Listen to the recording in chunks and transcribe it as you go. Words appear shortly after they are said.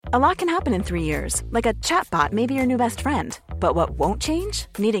A lot can happen in 3 years, like a chatbot may be your new best friend. But what won't change?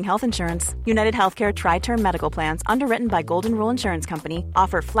 Needing health insurance. United Healthcare Tri-Term Medical Plans, underwritten by Golden Rule Insurance Company,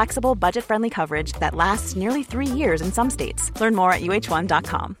 offer flexible, budget-friendly coverage that lasts nearly 3 years in some states. Learn more at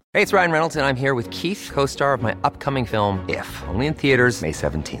uh1.com. Hey, it's Ryan Reynolds, and I'm here with Keith, co-star of my upcoming film, If, only in theaters May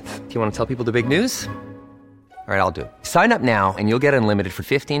 17th. Do you want to tell people the big news? All right, I'll do it. Sign up now and you'll get unlimited for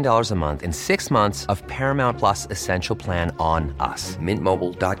 $15 a month and 6 months of Paramount Plus Essential Plan on us.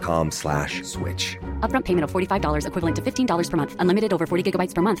 MintMobile.com/switch. Upfront payment of $45 equivalent to $15 per month. Unlimited over 40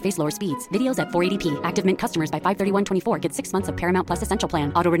 gigabytes per month. Face lower speeds. Videos at 480p. Active Mint customers by 531.24 get 6 months of Paramount Plus Essential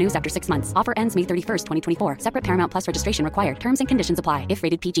Plan. Auto renews after 6 months. Offer ends May 31st, 2024. Separate Paramount Plus registration required. Terms and conditions apply if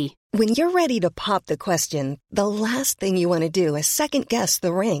rated PG. When you're ready to pop the question, the last thing you want to do is second-guess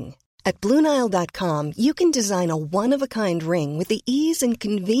the ring. At BlueNile.com, you can design a one-of-a-kind ring with the ease and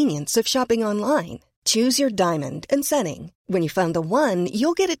convenience of shopping online. Choose your diamond and setting. When you find the one,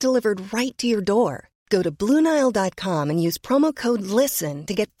 you'll get it delivered right to your door. Go to BlueNile.com and use promo code LISTEN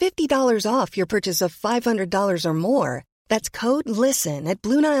to get $50 off your purchase of $500 or more. That's code LISTEN at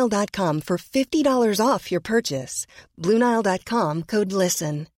BlueNile.com for $50 off your purchase. BlueNile.com, code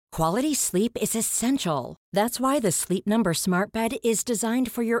LISTEN. Quality sleep is essential. That's why the Sleep Number Smart Bed is designed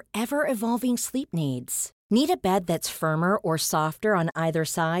for your ever-evolving sleep needs. Need a bed that's firmer or softer on either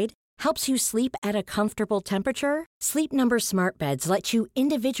side? Helps you sleep at a comfortable temperature? Sleep Number Smart Beds let you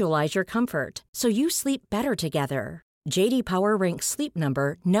individualize your comfort, so you sleep better together. J.D. Power ranks Sleep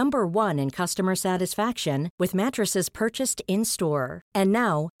Number number 1 in customer satisfaction with mattresses purchased in-store. And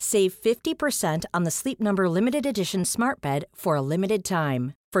now, save 50% on the Sleep Number Limited Edition Smart Bed for a limited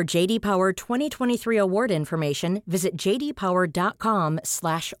time. For J.D. Power 2023 award information, visit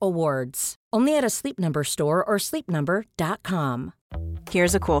jdpower.com/awards. Only at a Sleep Number store or sleepnumber.com.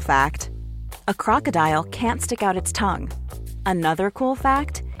 Here's a cool fact. A crocodile can't stick out its tongue. Another cool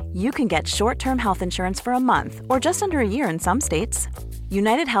fact, you can get short-term health insurance for a month or just under a year in some states.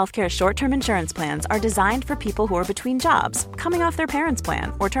 United Healthcare short-term insurance plans are designed for people who are between jobs, coming off their parents'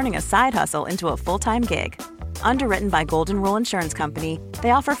 plan, or turning a side hustle into a full-time gig. Underwritten by Golden Rule Insurance Company,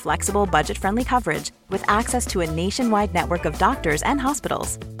 they offer flexible, budget-friendly coverage with access to a nationwide network of doctors and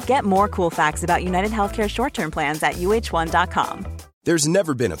hospitals. Get more cool facts about United Healthcare short-term plans at uh1.com. There's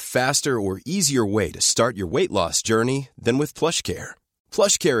never been a faster or easier way to start your weight loss journey than with PlushCare.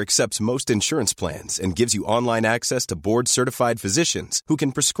 PlushCare accepts most insurance plans and gives you online access to board-certified physicians who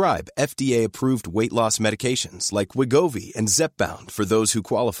can prescribe FDA-approved weight loss medications like Wegovy and Zepbound for those who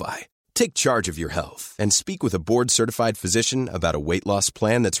qualify. Take charge of your health and speak with a board-certified physician about a weight loss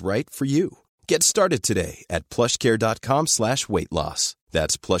plan that's right for you. Get started today at plushcare.com/weight loss.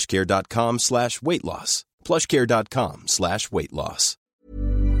 That's plushcare.com/weight loss. plushcare.com/weight loss.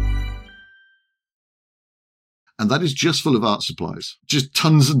 And that is just full of art supplies. Just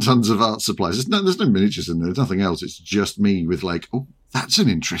tons and tons of art supplies. There's no miniatures in there. There's nothing else. It's just me with like, oh, that's an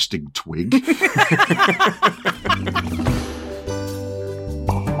interesting twig.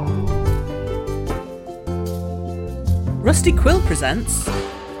 Rusty Quill presents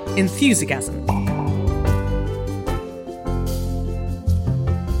Enthusiasm.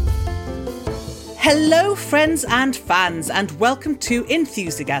 Hello, friends and fans, and welcome to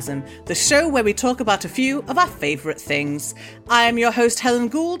Enthusiasm, the show where we talk about a few of our favourite things. I am your host, Helen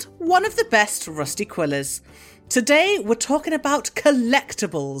Gould, one of the best Rusty Quillers. Today, we're talking about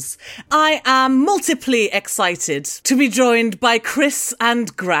collectibles. I am multiply excited to be joined by Chris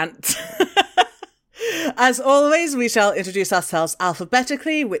and Grant. As always, we shall introduce ourselves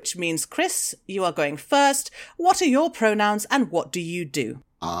alphabetically, which means, Chris, you are going first. What are your pronouns and what do you do?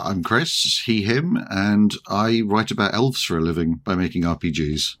 I'm Chris, he, him, and I write about elves for a living by making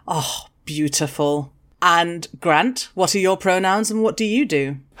RPGs. Oh, beautiful. And Grant, what are your pronouns and what do you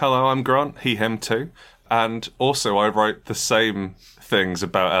do? Hello, I'm Grant, he, him too. And also I write the same things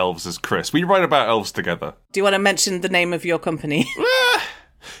about elves as Chris. We write about elves together. Do you want to mention the name of your company?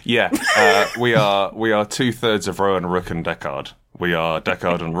 Yeah, we are 2/3 of Rowan, Rook and Deckard. We are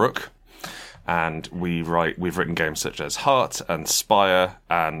Deckard and Rook, and we've written games such as Heart and Spire,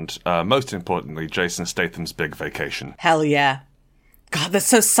 and most importantly, Jason Statham's Big Vacation. Hell yeah. God, that's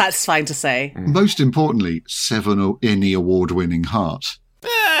so satisfying to say. Most importantly, 7 Emmy award-winning Heart.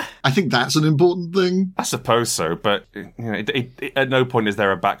 I think that's an important thing. I suppose so, but you know, at no point is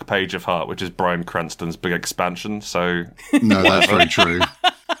there a back page of Heart, which is Bryan Cranston's big expansion, so... No, that's very true.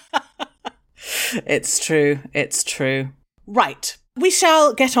 It's true. It's true. Right. We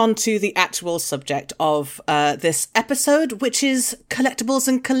shall get on to the actual subject of this episode, which is collectibles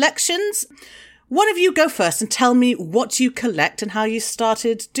and collections. One of you go first and tell me what you collect and how you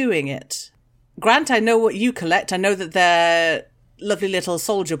started doing it. Grant, I know what you collect. I know that they're lovely little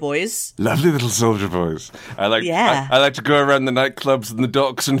soldier boys. Lovely little soldier boys. I like to go around the nightclubs and the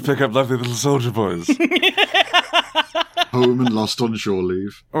docks and pick up lovely little soldier boys. Home and lost on shore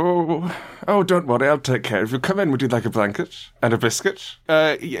leave. Oh, don't worry, I'll take care of you. Come in, would you like a blanket and a biscuit?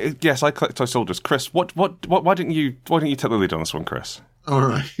 Yes, I collect toy soldiers. Chris, why didn't you take the lead on this one, Chris? All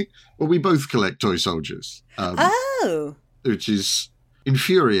right. Well, we both collect toy soldiers. Which is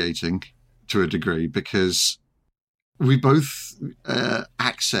infuriating to a degree because we both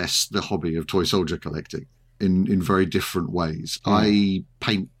access the hobby of toy soldier collecting in very different ways. I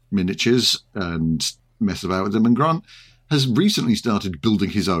paint miniatures and mess about with them, and Grant has recently started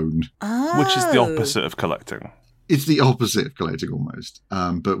building his own. Which is the opposite of collecting. It's the opposite of collecting almost.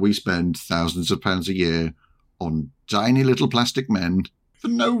 But we spend thousands of pounds a year on tiny little plastic men for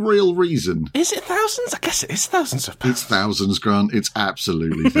no real reason. Is it thousands? I guess it is thousands of pounds. It's thousands, Grant. It's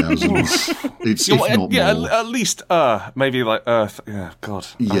absolutely thousands. It's if not more. At least maybe like Earth. Yeah, God.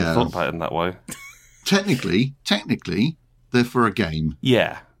 I haven't thought about it in that way. Technically, they're for a game.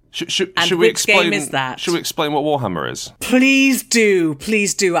 Yeah. Should we which explain? Game is that? Should we explain what Warhammer is? Please do.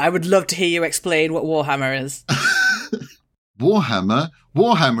 I would love to hear you explain what Warhammer is. Warhammer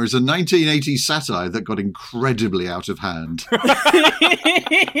is a 1980s satire that got incredibly out of hand.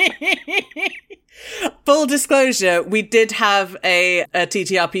 Full disclosure, we did have a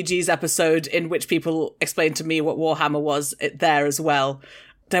TTRPGs episode in which people explained to me what Warhammer was there as well.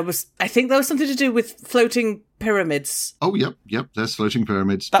 I think there was something to do with floating pyramids. Oh, yep. There's floating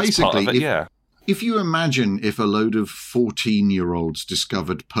pyramids. That's basically part of it, If you imagine if a load of 14-year-olds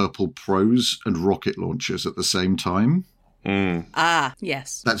discovered purple pros and rocket launchers at the same time.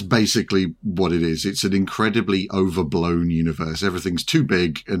 Yes. That's basically what it is. It's an incredibly overblown universe. Everything's too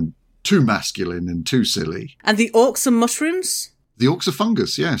big and too masculine and too silly. And the orcs are mushrooms? The orcs are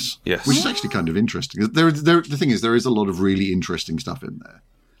fungus, yes. Yes. Which is actually kind of interesting. The thing is, there is a lot of really interesting stuff in there.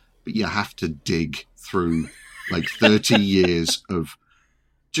 But you have to dig through like 30 years of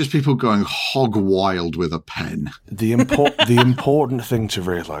just people going hog wild with a pen. The important thing to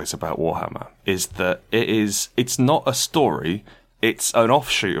realise about Warhammer is that it's not a story, it's an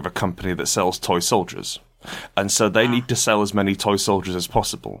offshoot of a company that sells toy soldiers. And so they need to sell as many toy soldiers as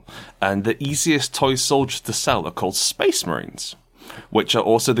possible. And the easiest toy soldiers to sell are called Space Marines, which are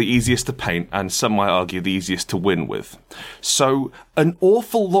also the easiest to paint and some might argue the easiest to win with. So an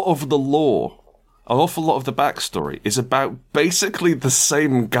awful lot of the lore, an awful lot of the backstory is about basically the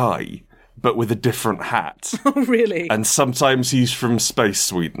same guy, but with a different hat. Oh, really? And sometimes he's from Space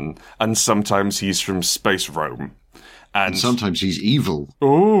Sweden, and sometimes he's from Space Rome. And sometimes he's evil.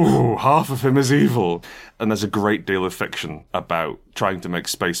 Oh, half of him is evil. And there's a great deal of fiction about trying to make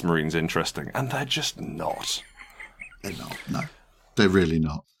Space Marines interesting, and they're just not. They're not, no. They're really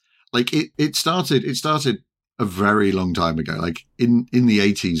not. Like, it started a very long time ago, like in the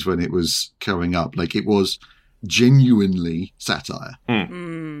 80s when it was coming up. Like, it was genuinely satire.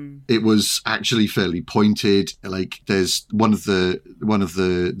 It was actually fairly pointed. Like, there's one of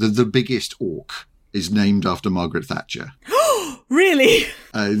the biggest orc is named after Margaret Thatcher. Really?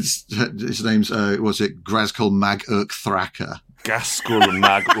 His name's Graskell Mag Urk Thraka. Gaskell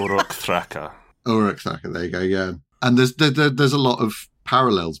Mag Urk Thraka. Urk Thraka, there you go, yeah. And there's a lot of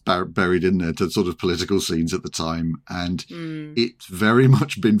parallels buried in there to sort of political scenes at the time, and it's very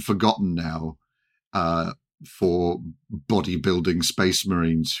much been forgotten now for bodybuilding Space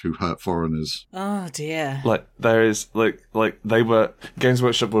Marines who hurt foreigners. Oh dear! Like there is Games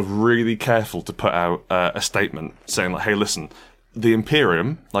Workshop were really careful to put out a statement saying like, hey, listen. The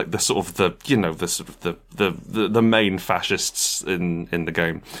Imperium, like the main fascists in the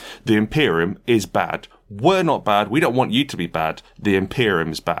game, the Imperium is bad. We're not bad. We don't want you to be bad. The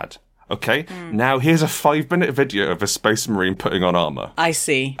Imperium is bad. Okay? Now here's a 5-minute video of a Space Marine putting on armor. I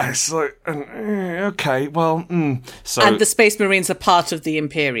see. It's like, okay, well, so. And the Space Marines are part of the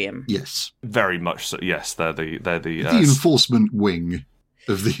Imperium. Yes. Very much so. Yes, they're the enforcement wing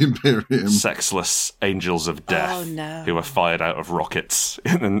of the Imperium. Sexless angels of death who are fired out of rockets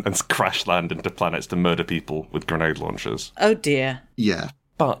and crash land into planets to murder people with grenade launchers. Oh dear. Yeah.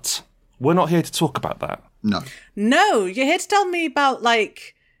 But we're not here to talk about that. No, you're here to tell me about,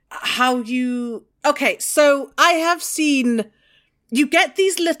 like, how you... Okay, so I have seen... You get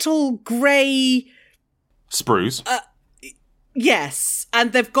these little grey... Sprues. Yes,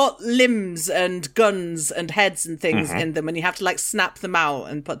 and they've got limbs and guns and heads and things in them, and you have to, like, snap them out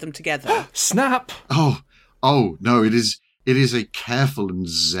and put them together. Snap! Oh, no, it is a careful and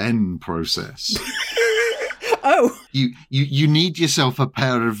zen process. Oh. You need yourself a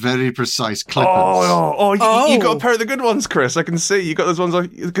pair of very precise clippers. You got a pair of the good ones, Chris. I can see. You got those ones.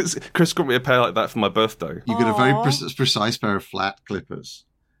 Chris got me a pair like that for my birthday. You get a very precise pair of flat clippers.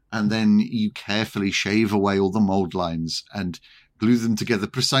 And then you carefully shave away all the mold lines and glue them together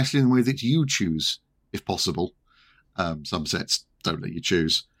precisely in the way that you choose, if possible. Some sets don't let you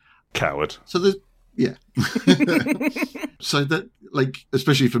choose. Coward. So yeah. So that, like,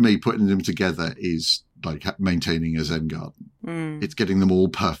 especially for me, putting them together is like maintaining a Zen garden. It's getting them all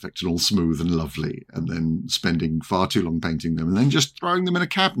perfect and all smooth and lovely, and then spending far too long painting them, and then just throwing them in a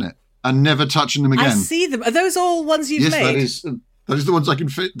cabinet and never touching them again. I see them. Are those all ones you've made? Yes, that is the ones I can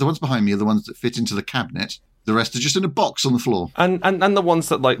fit. The ones behind me are the ones that fit into the cabinet. The rest are just in a box on the floor. And the ones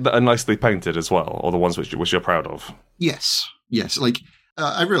that are nicely painted as well, or the ones which you're proud of. Yes. Like,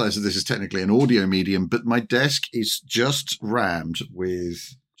 I realise that this is technically an audio medium, but my desk is just rammed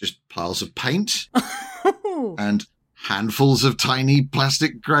with just piles of paint and handfuls of tiny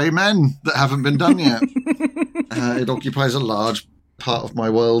plastic grey men that haven't been done yet. It occupies a large part of my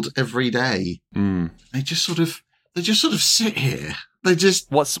world every day. They just sort of sit here. They just...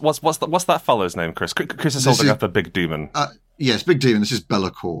 What's that fellow's name, Chris? Chris is holding up a big demon. Yes, big demon. This is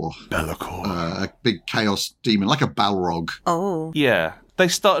Be'lakor. Be'lakor. A big chaos demon, like a Balrog. Oh. Yeah. They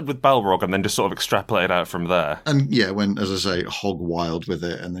started with Balrog and then just sort of extrapolated out from there. And yeah, went, as I say, hog wild with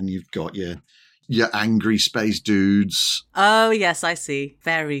it. And then you've got your angry space dudes. Oh, yes, I see.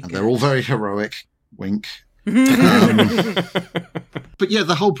 Very good. And they're all very heroic. Wink. But yeah,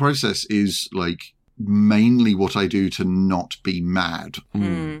 the whole process is like mainly what I do to not be mad.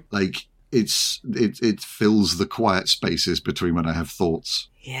 Like it fills the quiet spaces between when I have thoughts.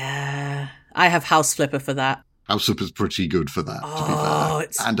 Yeah, I have House Flipper for that. House Flipper's pretty good for that, to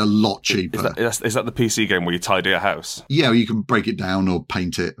be fair. And a lot cheaper. Is that the PC game where you tidy a house? Yeah, you can break it down or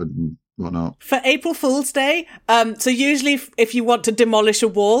paint it and whatnot. For April Fool's Day, so usually if you want to demolish a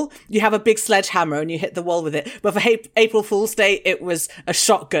wall, you have a big sledgehammer and you hit the wall with it. But for April Fool's Day, it was a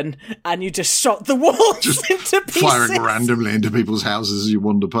shotgun and you just shot the walls just into pieces. Firing randomly into people's houses as you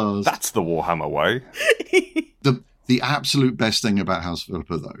wander past. That's the Warhammer way. The absolute best thing about House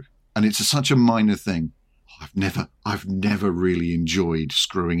Flipper, though, and it's such a minor thing, I've never really enjoyed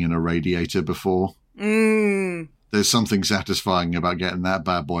screwing in a radiator before. There's something satisfying about getting that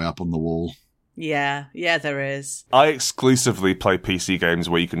bad boy up on the wall. Yeah, there is. I exclusively play PC games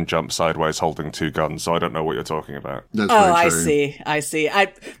where you can jump sideways holding two guns, so I don't know what you're talking about. That's very true. I see.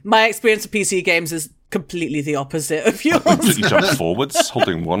 My experience of PC games is completely the opposite of yours. You jump forwards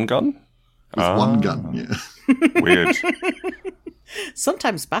holding one gun? With one gun, yeah. Weird.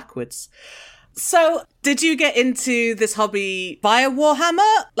 Sometimes backwards. So, did you get into this hobby via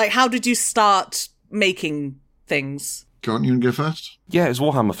Warhammer? Like, how did you start making things? Go on, you want to go first? Yeah, it was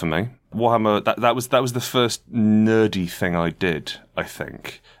Warhammer for me. Warhammer, that was the first nerdy thing I did, I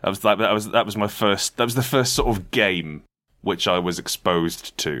think. That was the first sort of game which I was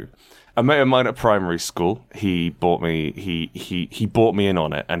exposed to. A mate of mine at primary school, he bought me in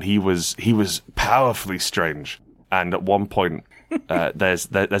on it, and he was powerfully strange. And at one point, there's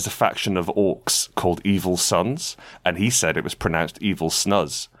a faction of orcs called Evil Sons, and he said it was pronounced Evil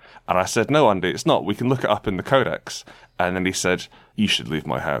Snuz. And I said, no, Andy, it's not. We can look it up in the codex. And then he said, you should leave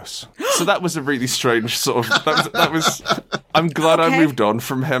my house. So that was a really strange sort of... That was I'm glad I moved on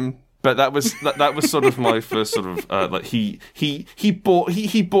from him. But that was sort of my first sort of... like he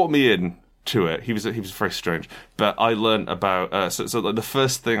brought me in to it. He was very strange. But I learned about... So like the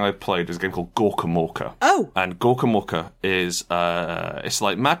first thing I played was a game called Gorka Morka. Oh! And Gorka Morka is... it's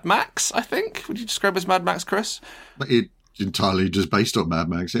like Mad Max, I think. Would you describe it as Mad Max, Chris? It's entirely just based on Mad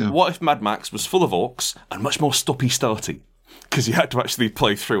Max, yeah. What if Mad Max was full of orcs and much more stoppy-starty? Because you had to actually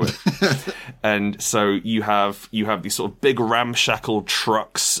play through it. And so you have these sort of big ramshackle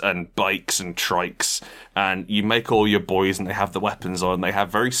trucks and bikes and trikes, and you make all your boys and they have the weapons on. They have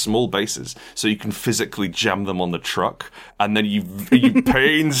very small bases, so you can physically jam them on the truck, and then you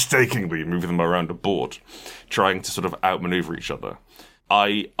painstakingly move them around a board, trying to sort of outmaneuver each other.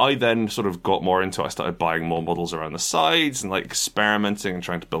 I then sort of got more into it. I started buying more models around the sides and like experimenting and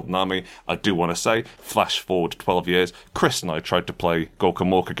trying to build an army. I do want to say, flash forward 12 years, Chris and I tried to play Gorka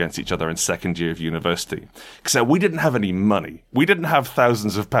Morka against each other in second year of university. Because we didn't have any money. We didn't have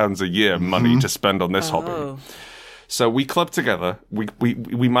thousands of pounds a year money to spend on this hobby. So we clubbed together.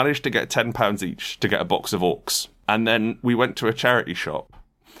 We managed to get £10 each to get a box of orcs. And then we went to a charity shop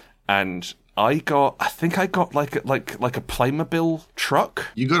and... I think I got like a Playmobil truck.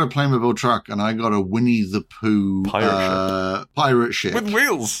 You got a Playmobil truck, and I got a Winnie the Pooh pirate ship with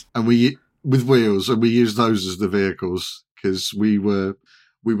wheels. And we used those as the vehicles because we were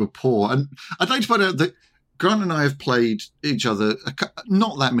poor. And I'd like to point out that Grant and I have played each other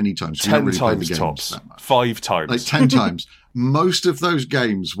not that many times. 10 really times tops. 5 times. Like 10 times. Most of those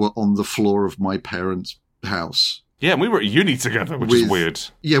games were on the floor of my parents' house. Yeah, and we were at uni together, which is weird.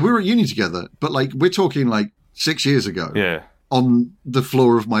 Yeah, we were at uni together, but like we're talking like 6 years ago. Yeah. On the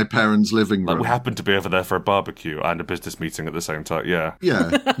floor of my parents' living room. Like we happened to be over there for a barbecue and a business meeting at the same time, yeah.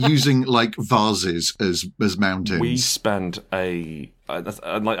 Yeah, using like vases as mountains. We spend I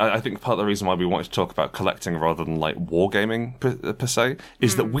think part of the reason why we wanted to talk about collecting rather than like wargaming per se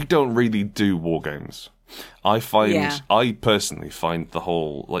is that we don't really do wargames. I personally find the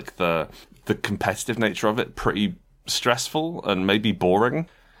whole, like the competitive nature of it pretty stressful and maybe boring.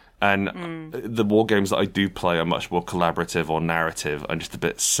 And the war games that I do play are much more collaborative or narrative and just a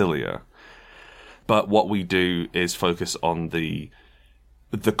bit sillier. But what we do is focus on the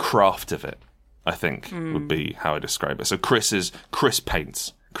craft of it, I think, would be how I describe it. So Chris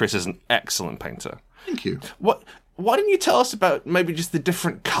paints. Chris is an excellent painter. Thank you. Why didn't you tell us about maybe just the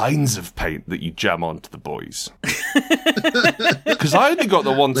different kinds of paint that you jam onto the boys? Because I only got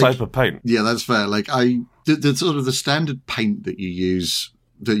the one type of paint. Yeah, that's fair. Like the sort of the standard paint that you use,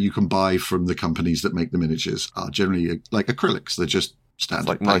 that you can buy from the companies that make the miniatures, are generally like acrylics. They're just standard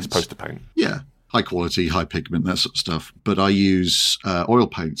like paints. Nice poster paint. Yeah. High quality, high pigment, that sort of stuff. But I use oil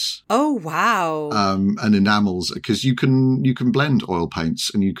paints. Oh, wow. And enamels, because you can blend oil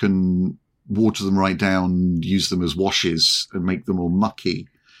paints and you can water them right down, use them as washes and make them all mucky.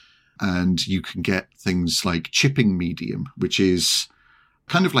 And you can get things like chipping medium, which is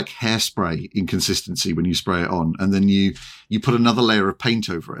kind of like hairspray in consistency when you spray it on. And then you put another layer of paint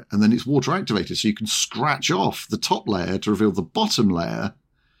over it. And then it's water activated. So you can scratch off the top layer to reveal the bottom layer.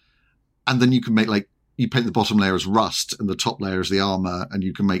 And then you can make you paint the bottom layer as rust and the top layer as the armor. And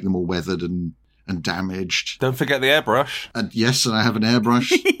you can make them all weathered and damaged. Don't forget the airbrush. And yes, and I have an airbrush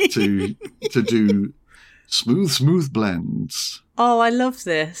to do smooth blends. Oh, I love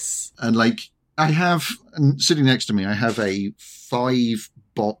this. And and sitting next to me, I have a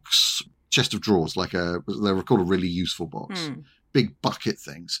 5-box chest of drawers, they're called a really useful box, big bucket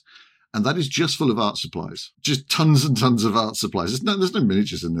things. And that is just full of art supplies, just tons and tons of art supplies. There's no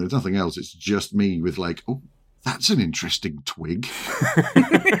miniatures in there, there's nothing else. It's just me with that's an interesting twig.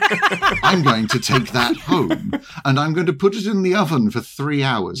 I'm going to take that home and I'm going to put it in the oven for 3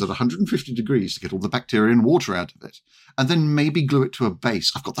 hours at 150 degrees to get all the bacteria and water out of it. And then maybe glue it to a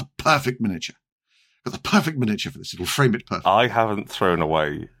base. I've got the perfect miniature. For this. It'll frame it perfectly. I haven't thrown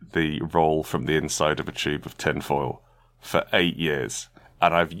away the roll from the inside of a tube of tinfoil for 8 years.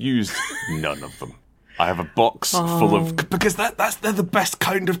 And I've used none of them. I have a box full of... Because they're the best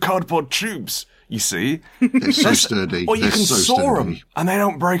kind of cardboard tubes. You see? They're so sturdy. Or you can saw them, and they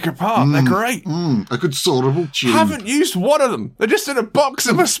don't break apart. They're great. A good sawable tube. Haven't used one of them. They're just in a box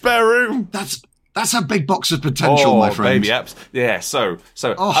in my spare room. That's a big box of potential, my friend. Baby apps. Yeah, so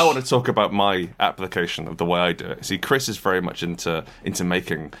I want to talk about my application of the way I do it. See, Chris is very much into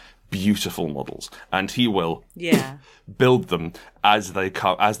making beautiful models, and he will build them as they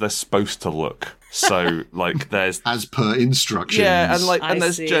come, as they're supposed to look. So, there's as per instructions. Yeah, and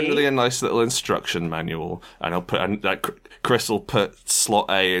there's generally a nice little instruction manual, and I'll put Chris will put slot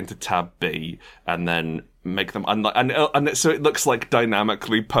A into tab B, and then make them and so it looks like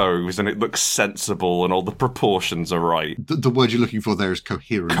dynamically posed, and it looks sensible, and all the proportions are right. The word you're looking for there is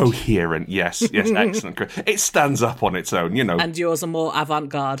coherent. Coherent, yes, excellent. It stands up on its own, you know. And yours are more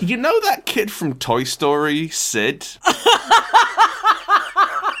avant-garde. You know that kid from Toy Story, Sid?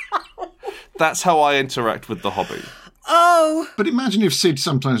 That's how I interact with the hobby. Oh! But imagine if Sid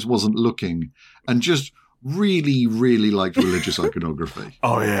sometimes wasn't looking and just really, really liked religious iconography.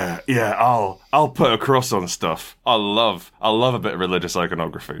 Oh yeah. I'll put a cross on stuff. I love a bit of religious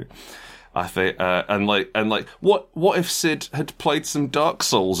iconography. I think, what if Sid had played some Dark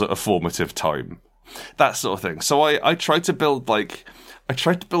Souls at a formative time? That sort of thing. So I tried to build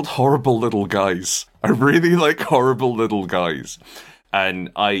horrible little guys. I really like horrible little guys. And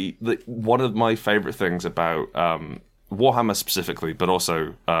one of my favourite things about Warhammer specifically, but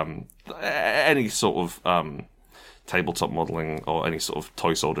also any sort of tabletop modelling or any sort of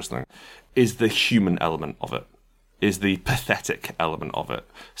toy soldiers thing, is the human element of it, is the pathetic element of it.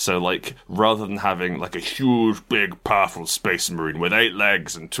 So, rather than having a huge, big, powerful space marine with 8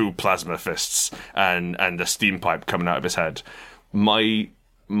 legs and 2 plasma fists and a steam pipe coming out of his head, my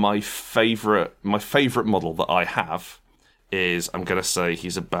favourite model that I have is, I'm going to say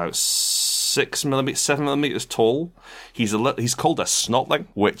he's about 7 millimeters tall. He's called a snotling,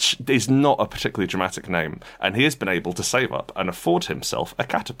 which is not a particularly dramatic name, and he has been able to save up and afford himself a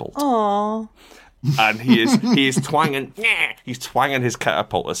catapult. Aww. and he is twanging his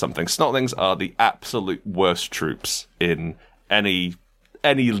catapult or something. Snotlings are the absolute worst troops in any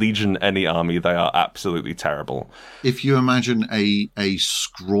legion, any army. They are absolutely terrible. If you imagine a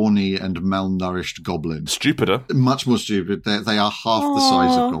scrawny and malnourished goblin, stupider, much more stupid. They are half the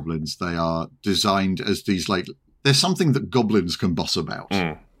size of goblins. They are designed as these they're something that goblins can boss about.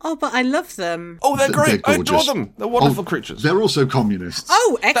 Oh, but I love them. Oh, they're great. I adore them. They're wonderful creatures. They're also communists.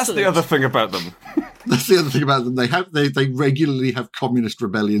 Oh, excellent. That's the other thing about them. That's the other thing about them. They regularly have communist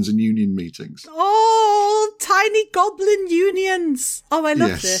rebellions and union meetings. Oh, tiny goblin unions. Oh, I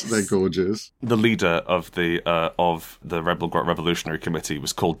love this. Yes, they're gorgeous. The leader of the Revolutionary Committee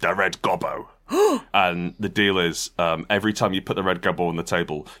was called the Red Gobbo. And the deal is, every time you put the Red Gobbo on the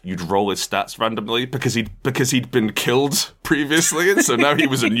table, you'd roll his stats randomly because he'd been killed previously, and so now he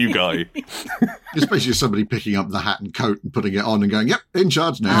was a new guy. Especially somebody picking up the hat and coat and putting it on and going, "Yep, in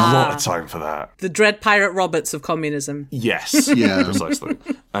charge now." A lot of time for that. The Dread Pirate Roberts of communism. Yes, yeah, precisely.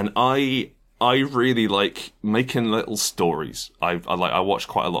 And I really like making little stories. I watch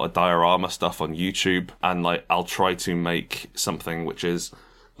quite a lot of diorama stuff on YouTube, and I'll try to make something which is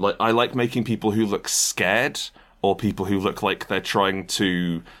I like making people who look scared, or people who look like they're trying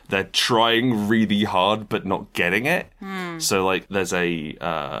really hard but not getting it. So there's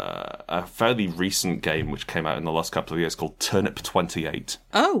a fairly recent game which came out in the last couple of years called Turnip 28.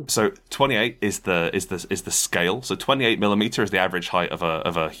 Oh, so 28 is the scale. So 28mm is the average height of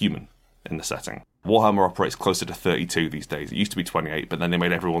a human in the setting. Warhammer operates closer to 32 these days. It used to be 28, but then they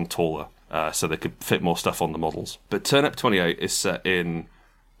made everyone taller so they could fit more stuff on the models. But Turnip 28 is set in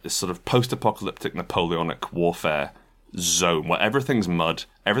this sort of post-apocalyptic Napoleonic warfare zone where everything's mud,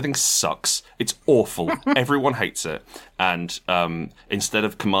 everything sucks, it's awful, everyone hates it, and instead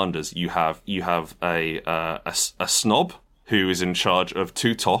of commanders, you have a snob who is in charge of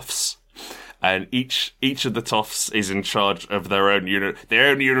 2 toffs, and each of the toffs is in charge of their own unit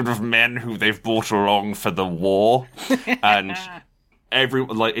of men who they've brought along for the war, and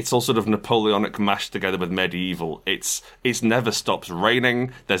it's all sort of Napoleonic mashed together with medieval. It's never stops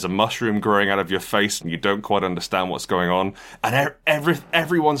raining. There's a mushroom growing out of your face, and you don't quite understand what's going on. And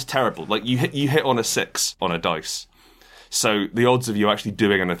everyone's terrible. You hit on a 6 on a dice, so the odds of you actually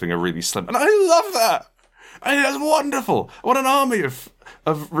doing anything are really slim. And I love that. I mean, that's wonderful. I want an army of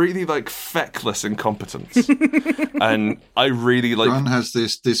really feckless incompetence. And I really like. Grant has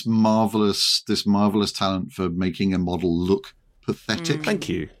this marvelous talent for making a model look pathetic. Thank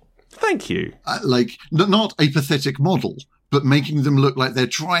you. Not a pathetic model, but making them look like they're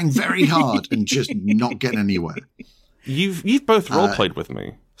trying very hard and just not getting anywhere. You've both role-played with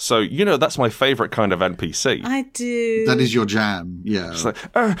me, so that's my favourite kind of NPC. I do. That is your jam, yeah. It's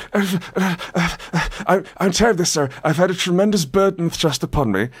I'm tired of this, sir. I've had a tremendous burden thrust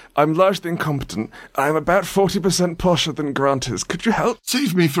upon me. I'm largely incompetent. I'm about 40% posher than Grant is. Could you help?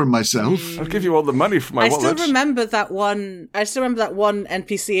 Save me from myself. I'll give you all the money for my wallet. I still remember that one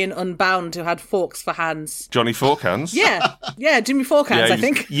NPC in Unbound who had forks for hands. Johnny Forkhands? Yeah, Jimmy Forkhands, I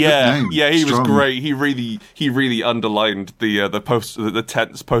think. Yeah, he was great. He really underlined the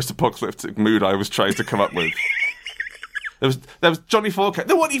tense post-apocalyptic mood I was trying to come up with. There was Johnny Forkhands.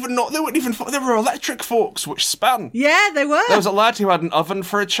 They were electric forks which span. Yeah, they were. There was a lad who had an oven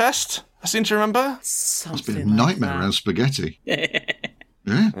for a chest. I seem to remember. It's been a nightmare around spaghetti.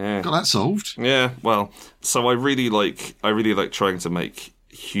 Yeah, got that solved. Yeah, well, so I really like trying to make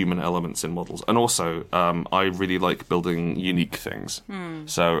human elements in models, and also I really like building unique things.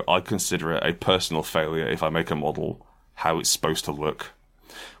 So I consider it a personal failure if I make a model how it's supposed to look,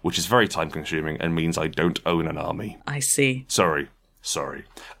 which is very time consuming and means I don't own an army. I see. Sorry.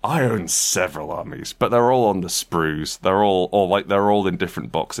 I own several armies, but they're all on the sprues. They're all in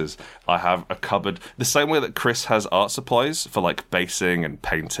different boxes. I have a cupboard, the same way that Chris has art supplies for basing and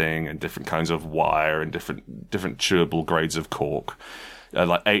painting and different kinds of wire and different chewable grades of cork.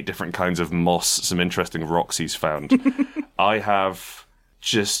 8 different kinds of moss, some interesting rocks he's found. I have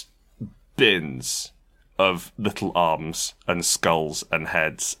just bins of little arms and skulls and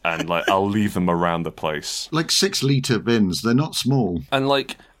heads, and I'll leave them around the place. 6-litre bins, they're not small. And I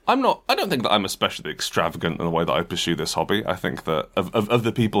don't think that I'm especially extravagant in the way that I pursue this hobby. I think that of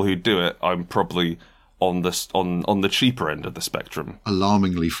the people who do it, I'm probably on the cheaper end of the spectrum.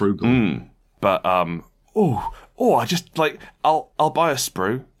 Alarmingly frugal. But I just I'll buy a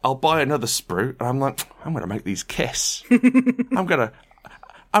sprue, I'll buy another sprue, and I'm gonna make these kiss.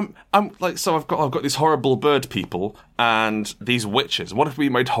 So I've got these horrible bird people and these witches. What if we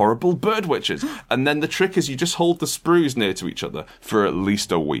made horrible bird witches? And then the trick is you just hold the sprues near to each other for at least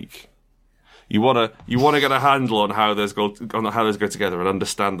a week. You want to get a handle on how those go together and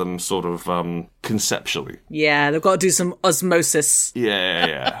understand them sort of conceptually. Yeah, they've got to do some osmosis.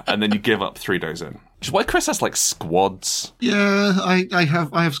 Yeah. And then you give up 3 days in. Which is why Chris has like squads. Yeah, I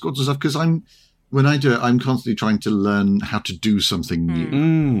have squads and stuff because when I do it, I'm constantly trying to learn how to do something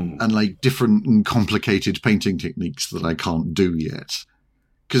new and like different and complicated painting techniques that I can't do yet.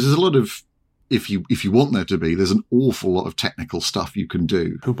 Because there's a lot of, if you want there to be, there's an awful lot of technical stuff you can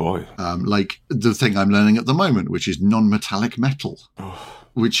do. Oh boy! Like the thing I'm learning at the moment, which is non-metallic metal,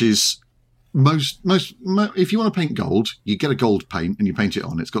 which is most. If you want to paint gold, you get a gold paint and you paint it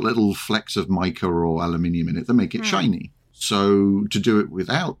on. It's got little flecks of mica or aluminium in it that make it shiny. So to do it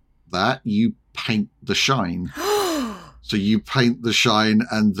without that, you paint the shine. So you paint the shine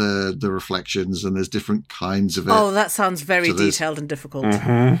and the reflections, and there's different kinds of it. Oh, that sounds very detailed and difficult.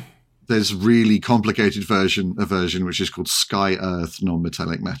 Mm-hmm. There's really complicated version which is called Sky Earth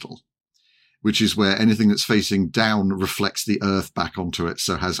non-metallic metal, which is where anything that's facing down reflects the earth back onto it,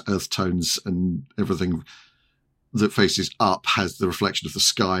 so has earth tones, and everything that faces up has the reflection of the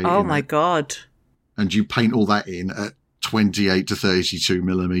sky. Oh my God. And you paint all that in at 28 to 32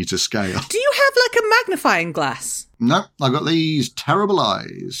 millimeter scale. Do you have like a magnifying glass? No, I've got these terrible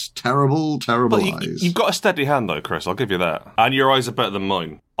eyes. Terrible eyes. You've got a steady hand though, Chris, I'll give you that. And your eyes are better than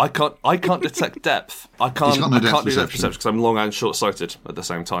mine. I can't detect depth. I can't do depth perception because I'm long and short-sighted at the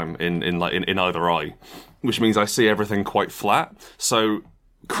same time in either eye, which means I see everything quite flat. So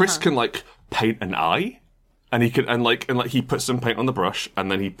Chris can like paint an eye. And he puts some paint on the brush,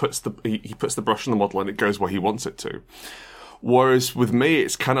 and then he puts the brush on the model, and it goes where he wants it to. Whereas with me,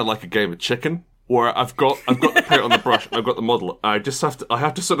 it's kind of like a game of chicken, where I've got the paint on the brush, and I've got the model. I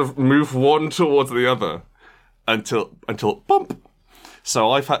have to sort of move one towards the other until bump.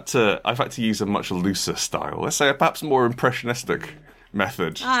 So I've had to use a much looser style. Let's say a perhaps more impressionistic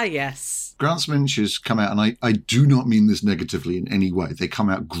method. Ah, yes. Grant's miniatures come out, and I do not mean this negatively in any way. They come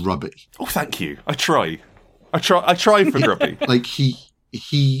out grubby. Oh, thank you. I try for grubby. Like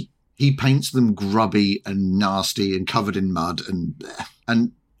he paints them grubby and nasty and covered in mud,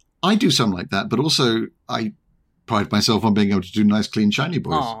 and I do some like that, but also I pride myself on being able to do nice, clean, shiny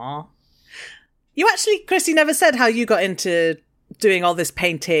boys. Aww. You actually, Christy, never said how you got into doing all this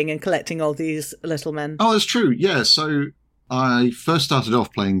painting and collecting all these little men. Oh, that's true. Yeah, so I first started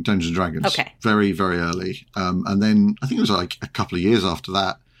off playing Dungeons & Dragons very, very early. And then I think it was like a couple of years after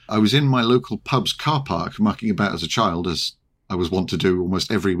that, I was in my local pub's car park mucking about as a child, as I was wont to do almost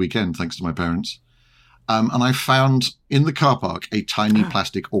every weekend, thanks to my parents. And I found in the car park a tiny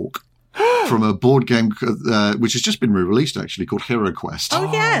plastic orc from a board game which has just been re-released, actually, called Hero Quest. Oh,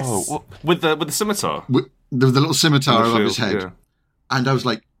 yes. Oh, with the scimitar? With the little scimitar above his head. Yeah. And I was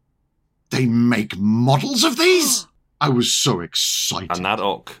like, they make models of these? I was so excited. And that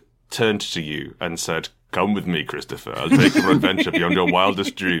orc turned to you and said, "Come with me, Christopher. I'll take you on an adventure beyond your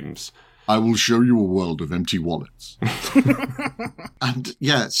wildest dreams. I will show you a world of empty wallets." And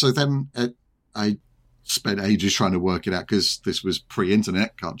yeah, so then I spent ages trying to work it out because this was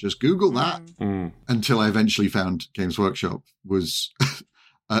pre-internet. Can't just Google that. Until I eventually found Games Workshop was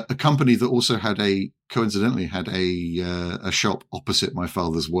a company that also coincidentally had a shop opposite my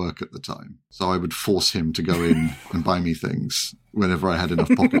father's work at the time. So I would force him to go in and buy me things whenever I had enough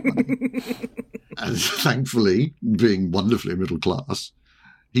pocket money. And thankfully, being wonderfully middle class,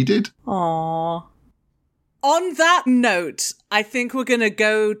 he did. Aww. On that note, I think we're going to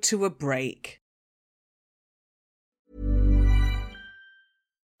go to a break.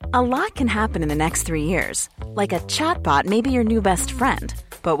 A lot can happen in the next 3 years. Like a chatbot may be your new best friend.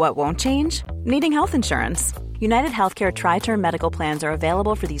 But what won't change? Needing health insurance. United Healthcare Tri-Term Medical Plans are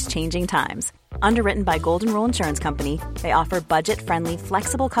available for these changing times. Underwritten by Golden Rule Insurance Company, they offer budget-friendly,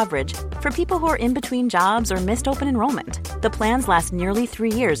 flexible coverage for people who are in between jobs or missed open enrollment. The plans last nearly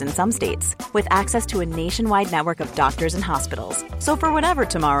 3 years in some states, with access to a nationwide network of doctors and hospitals. So for whatever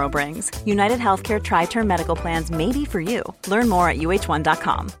tomorrow brings, United Healthcare Tri-Term Medical Plans may be for you. Learn more at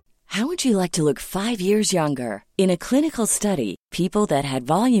uh1.com. How would you like to look 5 years younger? In a clinical study, people that had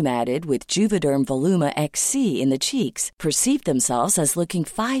volume added with Juvederm Voluma XC in the cheeks perceived themselves as looking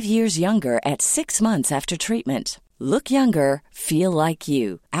 5 years younger at 6 months after treatment. Look younger, feel like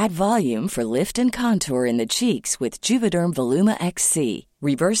you. Add volume for lift and contour in the cheeks with Juvederm Voluma XC.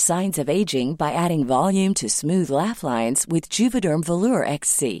 Reverse signs of aging by adding volume to smooth laugh lines with Juvederm Volure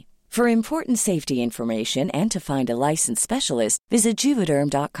XC. For important safety information and to find a licensed specialist, visit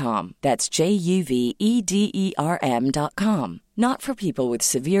Juvederm.com. That's JUVEDERM.com. Not for people with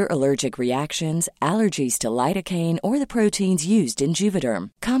severe allergic reactions, allergies to lidocaine, or the proteins used in Juvederm.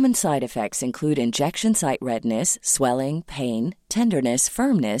 Common Common side effects include injection site redness, swelling, pain, tenderness,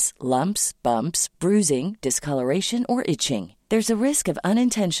 firmness, lumps, bumps, bruising, discoloration, or itching. There's a risk of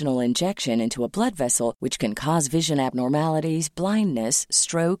unintentional injection into a blood vessel, which can cause vision abnormalities, blindness,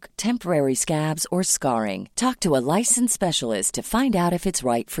 stroke, temporary scabs, or scarring. Talk to a licensed specialist to find out if it's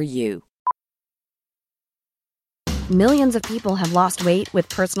right for you. Millions of people have lost weight with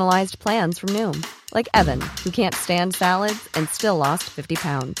personalized plans from Noom. Like Evan, who can't stand salads and still lost 50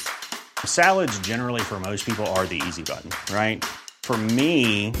 pounds. Salads generally for most people are the easy button, right? For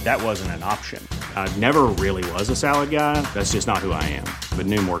me, that wasn't an option. I never really was a salad guy. That's just not who I am. But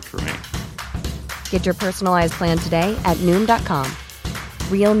Noom worked for me. Get your personalized plan today at Noom.com.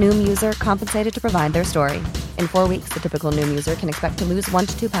 Real Noom user compensated to provide their story. In 4 weeks, the typical Noom user can expect to lose 1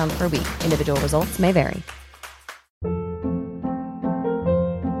 to 2 pounds per week. Individual results may vary.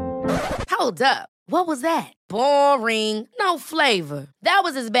 Hold up. What was that? Boring. No flavor. That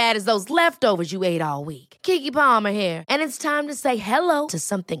was as bad as those leftovers you ate all week. Keke Palmer here, and it's time to say hello to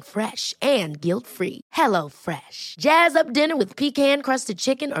something fresh and guilt-free. Hello Fresh. Jazz up dinner with pecan-crusted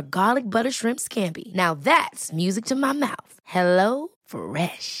chicken or garlic butter shrimp scampi. Now that's music to my mouth. Hello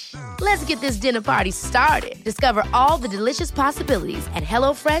Fresh. Let's get this dinner party started. Discover all the delicious possibilities at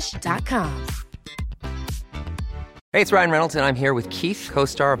HelloFresh.com. Hey, it's Ryan Reynolds, and I'm here with Keith,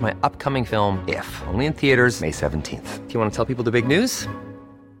 co-star of my upcoming film, If, only in theaters May 17th. Do you want to tell people the big news?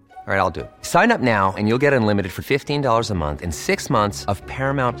 All right, I'll do it. Sign up now and you'll get unlimited for $15 a month and 6 months of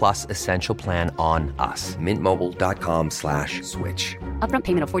Paramount Plus Essential Plan on us. MintMobile.com/switch. Upfront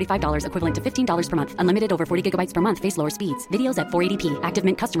payment of $45 equivalent to $15 per month. Unlimited over 40 gigabytes per month. Face lower speeds. Videos at 480p. Active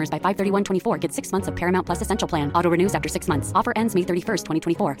Mint customers by 531.24 get 6 months of Paramount Plus Essential Plan. Auto renews after 6 months. Offer ends May 31st,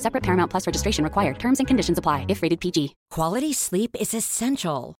 2024. Separate Paramount Plus registration required. Terms and conditions apply if rated PG. Quality sleep is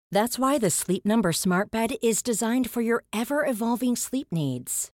essential. That's why the Sleep Number Smart Bed is designed for your ever-evolving sleep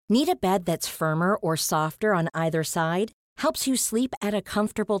needs. Need a bed that's firmer or softer on either side? Helps you sleep at a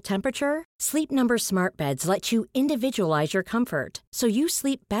comfortable temperature? Sleep Number Smart Beds let you individualize your comfort, so you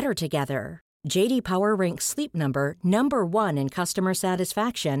sleep better together. J.D. Power ranks Sleep Number number 1 in customer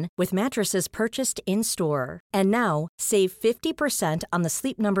satisfaction with mattresses purchased in-store. And now, save 50% on the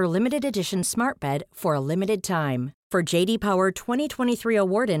Sleep Number Limited Edition Smart Bed for a limited time. For J.D. Power 2023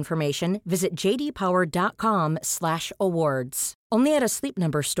 award information, visit jdpower.com/awards. Only at a Sleep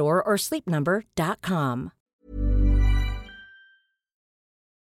Number store or sleepnumber.com.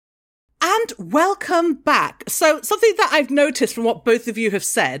 And welcome back. So something that I've noticed from what both of you have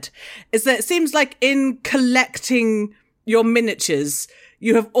said is that it seems like in collecting your miniatures,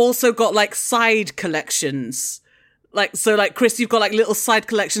 you have also got like side collections. Like Chris, you've got like little side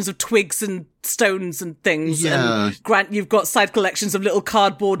collections of twigs and stones and things. Yeah. And Grant, you've got side collections of little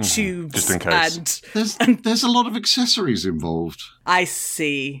cardboard tubes. Just in case. There's a lot of accessories involved. I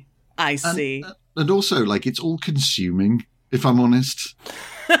see. And also, like, it's all consuming, if I'm honest.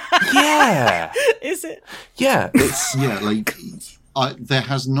 Yeah. Is it? Yeah. It's like there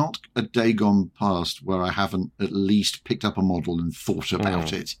has not a day gone past where I haven't at least picked up a model and thought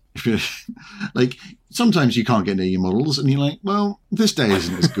about it. Like, sometimes you can't get near your models and you're like, well, this day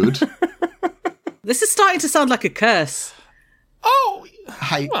isn't as good. This is starting to sound like a curse. Oh,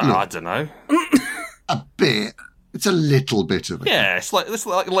 hey, well, look, I don't know. A bit. It's a little bit of it. Yeah, it's like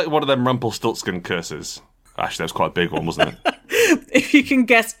one of them Rumpelstiltskin curses. Actually, that was quite a big one, wasn't it? If you can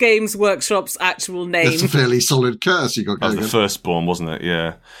guess Games Workshop's actual name. It's a fairly solid curse you got going. That was the firstborn, wasn't it?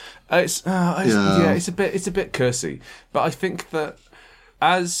 Yeah. It's a bit cursy. But I think that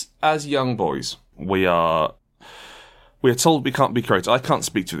as young boys, we are told we can't be creative. I can't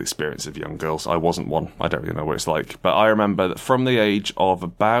speak to the experience of young girls. I wasn't one. I don't really know what it's like. But I remember that from the age of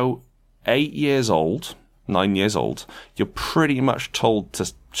about 9 years old, you're pretty much told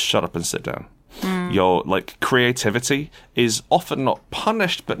to shut up and sit down. Your creativity is often not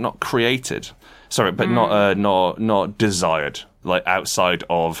punished, but not created. Sorry, but not desired. Like outside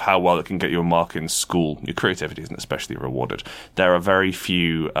of how well it can get you a mark in school, your creativity isn't especially rewarded. There are very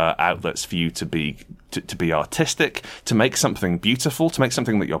few outlets for you to be artistic, to make something beautiful, to make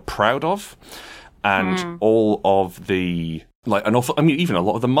something that you're proud of, and all of the even a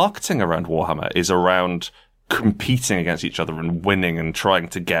lot of the marketing around Warhammer is around competing against each other and winning and trying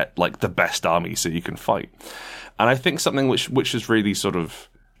to get like the best army so you can fight. And I think something which has really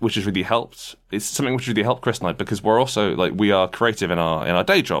helped. It's something which really helped Chris and I, because we're also we are creative in our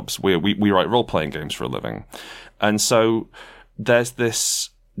day jobs. We write role playing games for a living, and so there's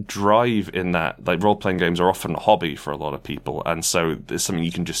this drive in that role playing games are often a hobby for a lot of people, and so there's something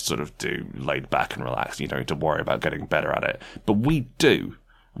you can just sort of do laid back and relax. You don't need to worry about getting better at it, but we do.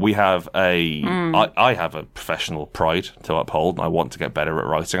 We have I have a professional pride to uphold. I want to get better at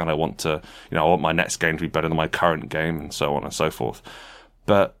writing, and I want my next game to be better than my current game, and so on and so forth.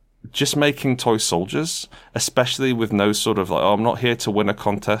 But just making toy soldiers, especially with no sort of I'm not here to win a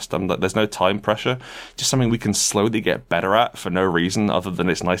contest. There's no time pressure. Just something we can slowly get better at for no reason other than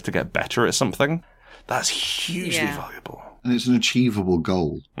it's nice to get better at something. That's hugely valuable, and it's an achievable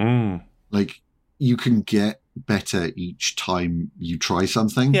goal. Like, you can get better each time you try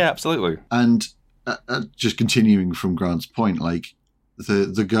something. Yeah, absolutely. And just continuing from Grant's point, like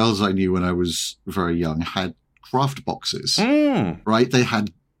the girls I knew when I was very young had craft boxes, right? They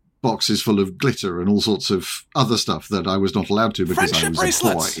had boxes full of glitter and all sorts of other stuff that I was not allowed to because I was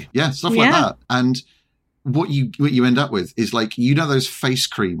bracelets. a boy. Yeah, stuff like that. And what you end up with is like, those face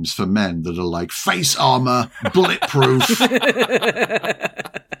creams for men that are like face armor, bulletproof.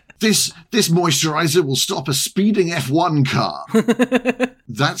 This moisturizer will stop a speeding F1 car.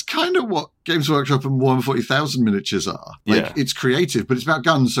 That's kind of what Games Workshop and Warhammer 40,000 miniatures are. Like, it's creative, but it's about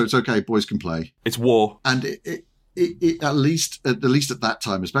guns, so it's okay. Boys can play. It's war, and it at least at that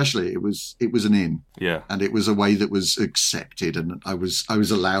time, especially, it was an in. Yeah, and it was a way that was accepted, and I was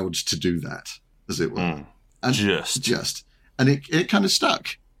allowed to do that, as it were. And just, and it kind of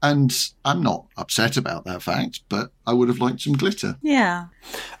stuck. And I'm not upset about that fact, but I would have liked some glitter. Yeah.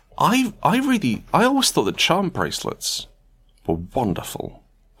 I always thought that charm bracelets were wonderful.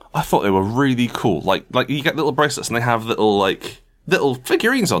 I thought they were really cool. Like you get little bracelets and they have little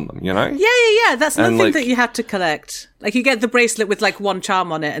figurines on them, you know? Yeah. That's nothing that you had to collect. Like, you get the bracelet with like one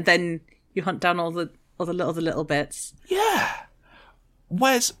charm on it, and then you hunt down all the little bits. Yeah.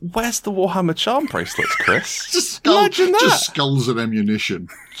 Where's the Warhammer charm bracelets, Chris? Imagine that. Just skulls and ammunition.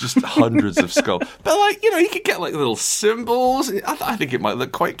 Just hundreds of skulls. But you could get like little symbols. I think it might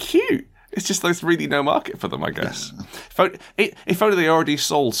look quite cute. It's just there's really no market for them, I guess. Yeah. If only they already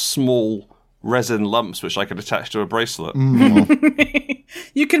sold small resin lumps which I could attach to a bracelet.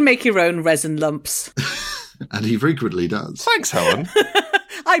 You can make your own resin lumps. And he frequently does. Thanks, Helen.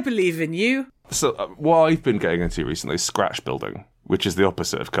 I believe in you. So what I've been getting into recently is scratch building, which is the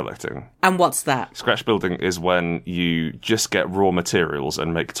opposite of collecting. And what's that? Scratch building is when you just get raw materials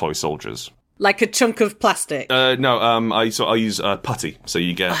and make toy soldiers. Like a chunk of plastic? No, I use putty. So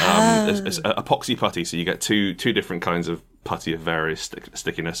you get epoxy putty. So you get two different kinds of putty of various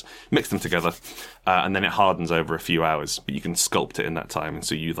stickiness, mix them together, and then it hardens over a few hours. But you can sculpt it in that time. And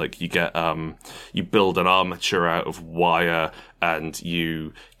so you build an armature out of wire, and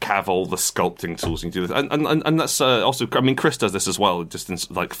you have all the sculpting tools. And you do this, and that's also. I mean, Chris does this as well, just in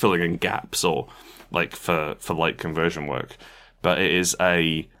like filling in gaps or like for light conversion work. But it is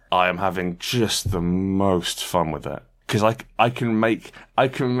I am having just the most fun with it because I can make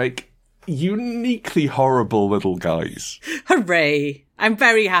uniquely horrible little guys. Hooray! I'm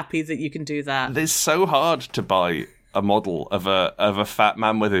very happy that you can do that. It's so hard to buy a model of a fat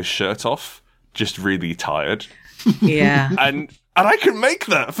man with his shirt off, just really tired. Yeah. And I can make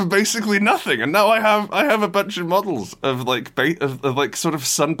that for basically nothing. And now I have a bunch of models of like sort of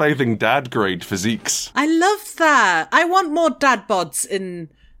sunbathing dad grade physiques. I love that. I want more dad bods in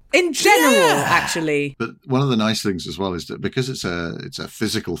general, actually. But one of the nice things as well is that because it's a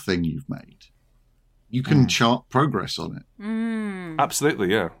physical thing you've made, you can chart progress on it.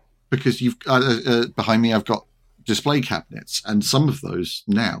 Absolutely, yeah. Because you've behind me, I've got display cabinets, and some of those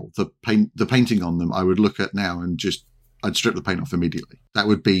now, the painting on them, I would look at now and I'd strip the paint off immediately. That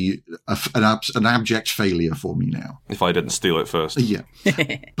would be an abject failure for me now. If I didn't steal it first. Yeah.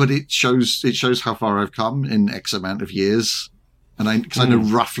 But it shows how far I've come in X amount of years. And because I know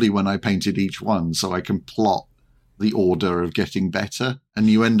roughly when I painted each one, so I can plot the order of getting better. And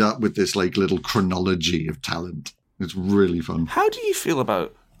you end up with this like little chronology of talent. It's really fun. How do you feel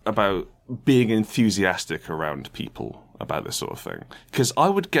about being enthusiastic around people about this sort of thing? Because I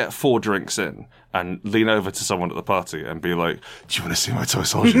would get 4 drinks in and lean over to someone at the party and be like, do you want to see my toy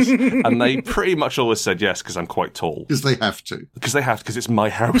soldiers? And they pretty much always said yes, because I'm quite tall. Because they have to. Because it's my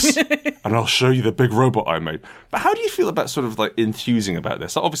house. And I'll show you the big robot I made. But how do you feel about sort of like enthusing about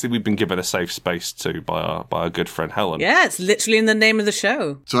this? Obviously, we've been given a safe space too by our good friend Helen. Yeah, it's literally in the name of the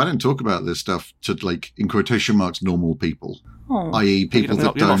show. So I don't talk about this stuff to, like, in quotation marks, normal people. I.e. people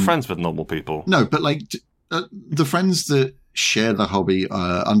that you're not friends with normal people. No, but like the friends that share the hobby,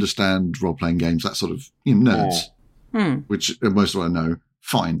 understand role-playing games, that sort of nerds, which most of I know.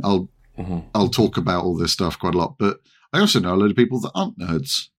 Fine, I'll talk about all this stuff quite a lot, but I also know a load of people that aren't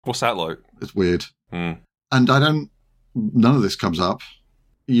nerds. What's that like? It's weird, and none of this comes up.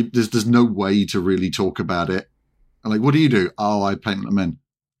 There's no way to really talk about it. I'm like, what do you do? Oh, I paint men.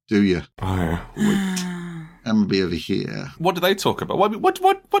 Do you? Oh, yeah. Amberby over here. What do they talk about?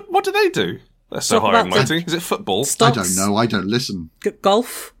 What do they do? They're so high and mighty. Is it football? Stocks. I don't know. I don't listen.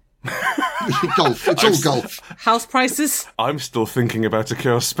 Golf. Golf. It's all golf. House prices. I'm still thinking about a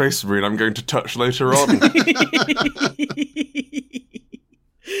Chaos Space Marine I'm going to touch later on.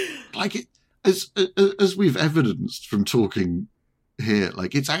 Like it, as we've evidenced from talking here,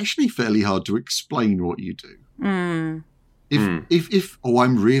 like it's actually fairly hard to explain what you do. Mm. If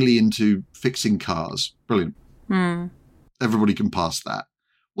I'm really into fixing cars, brilliant. Everybody can pass that.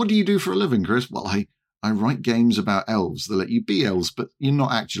 What do you do for a living, Chris? Well, I write games about elves that let you be elves, but you're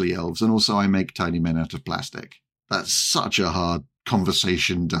not actually elves. And also I make tiny men out of plastic. That's such a hard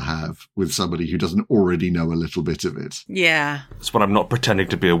conversation to have with somebody who doesn't already know a little bit of it. Yeah. That's when I'm not pretending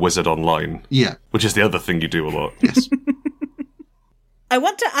to be a wizard online. Yeah. Which is the other thing you do a lot. Yes. I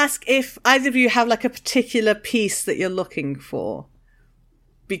want to ask if either of you have like a particular piece that you're looking for.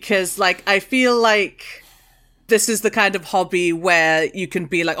 Because like, I feel like this is the kind of hobby where you can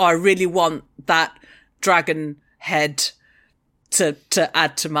be like, oh, I really want that dragon head to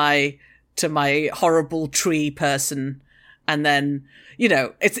add to my horrible tree person. And then, you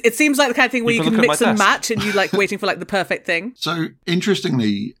know, it seems like the kind of thing where you can mix and match and you like waiting for like the perfect thing. So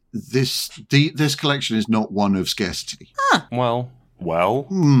interestingly, this collection is not one of scarcity. Huh. Well.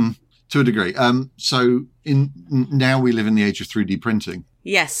 To a degree. So now we live in the age of 3D printing.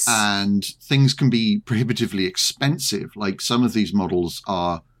 Yes. And things can be prohibitively expensive. Like some of these models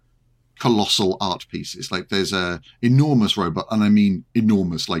are colossal art pieces. Like there's a enormous robot, and I mean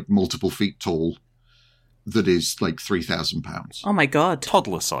enormous, like multiple feet tall, that is like £3,000. Oh my God.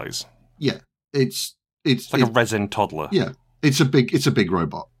 Toddler size. Yeah. It's like a resin toddler. Yeah. It's a big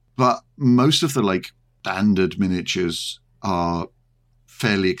robot. But most of the like standard miniatures are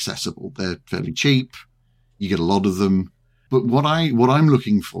fairly accessible. They're fairly cheap. You get a lot of them. But what I'm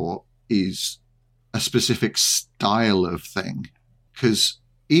looking for is a specific style of thing. Because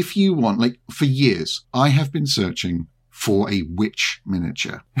if you want, like, for years, I have been searching for a witch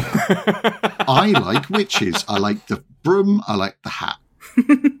miniature. I like witches. I like the broom. I like the hat.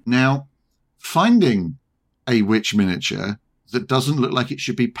 Now, finding a witch miniature that doesn't look like it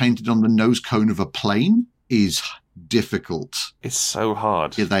should be painted on the nose cone of a plane is difficult. It's so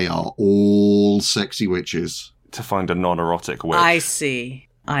hard. Yeah, they are all sexy witches. To find a non-erotic witch. I see.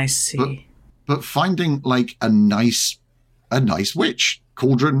 But finding like a nice witch,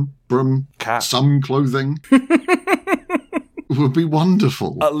 cauldron, broom, cat, some clothing would be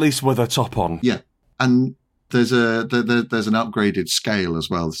wonderful. At least with a top on. Yeah, and there's an upgraded scale as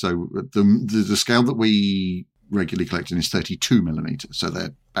well. So the scale that we regularly collect in is 32mm, so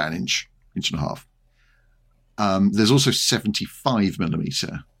they're about an inch and a half. There's also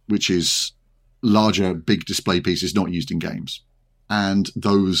 75mm, which is larger, big display pieces not used in games. And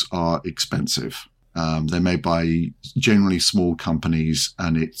those are expensive. They're made by generally small companies,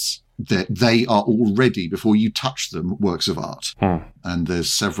 and they are already, before you touch them, works of art. And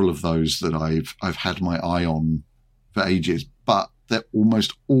there's several of those that I've had my eye on for ages, but they're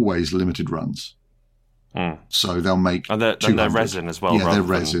almost always limited runs. So they'll make and they're resin as well, yeah, rather they're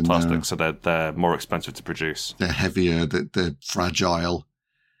resin, than plastic, so they're more expensive to produce. They're heavier, they're fragile.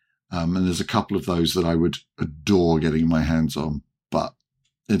 And there's a couple of those that I would adore getting my hands on. But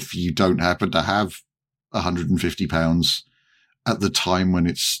if you don't happen to have £150 at the time when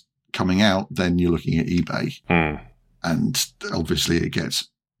it's coming out, then you're looking at eBay. And obviously it gets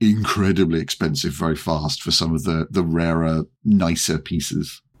incredibly expensive very fast for some of the rarer, nicer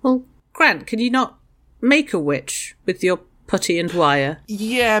pieces. Well, Grant, can you not make a witch with your putty and wire?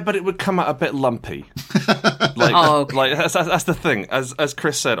 Yeah, but it would come out a bit lumpy. Okay. That's the thing. As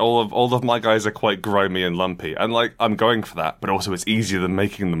Chris said, all of my guys are quite grimy and lumpy, and like I'm going for that. But also, it's easier than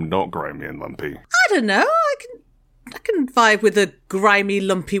making them not grimy and lumpy. I don't know. I can vibe with a grimy,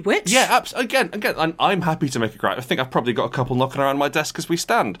 lumpy witch. Yeah, again, I'm happy to make a grime. I think I've probably got a couple knocking around my desk as we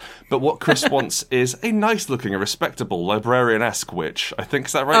stand. But what Chris wants is a nice-looking, a respectable, librarian-esque witch. I think,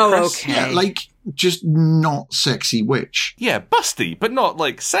 is that right, Chris? Okay. Yeah, like, just not sexy witch. Yeah, busty, but not,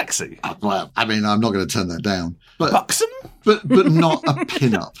 like, sexy. Well, I mean, I'm not going to turn that down. But, buxom? But not a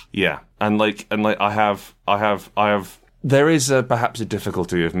pin-up. Yeah, and I have... There is perhaps a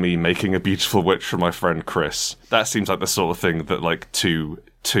difficulty of me making a beautiful witch for my friend Chris. That seems like the sort of thing that like two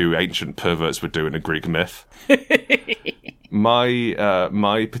ancient perverts would do in a Greek myth.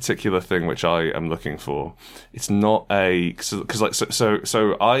 My particular thing, which I am looking for, it's not a so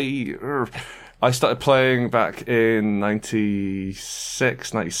I started playing back in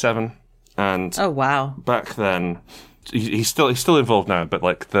 96, 97, and oh wow, back then he's still involved now, but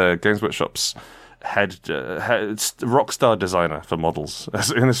like the Games Workshop's rock star designer for models.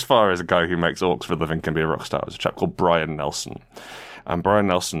 And as far as a guy who makes orcs for a living can be a rock star, is a chap called Brian Nelson. And Brian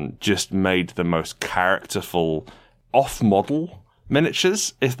Nelson just made the most characterful off-model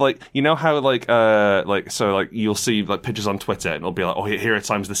miniatures. If you know how you'll see pictures on Twitter and it'll be like, oh, here are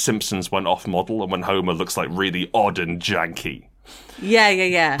times the Simpsons went off-model and when Homer looks really odd and janky.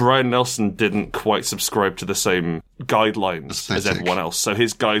 Yeah. Brian Nelson didn't quite subscribe to the same guidelines as everyone else. So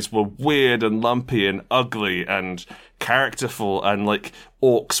his guys were weird and lumpy and ugly and characterful and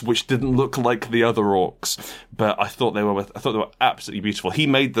orcs which didn't look like the other orcs. But I thought they were absolutely beautiful. He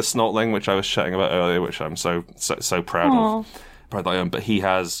made the Snotling, which I was chatting about earlier, which I'm so proud of. Proud that I am. But he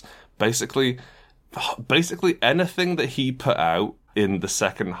has basically anything that he put out in the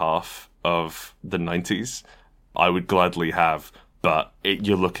second half of the 90s, I would gladly have, but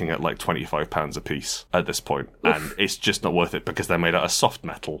you're looking at £25 a piece at this point, and it's just not worth it because they're made out of soft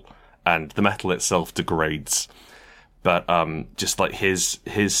metal, and the metal itself degrades. But his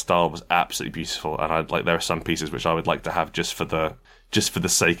style was absolutely beautiful, and there are some pieces which I would like to have just for the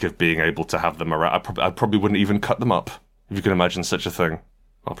sake of being able to have them around. I probably wouldn't even cut them up, if you can imagine such a thing.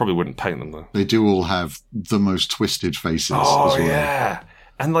 I probably wouldn't paint them though. They do all have the most twisted faces. Oh as well. Yeah.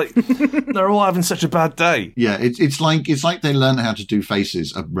 And they're all having such a bad day. Yeah, it's like they learned how to do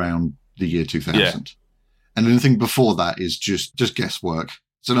faces around the year 2000. Yeah. And anything before that is just guesswork.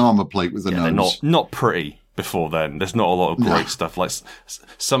 It's an armor plate with a nose. They're not pretty before then. There's not a lot of great stuff.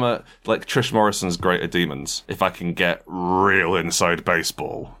 Some are Trish Morrison's Greater Demons. If I can get real inside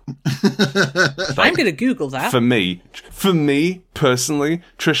baseball. I'm going to Google that. For me personally,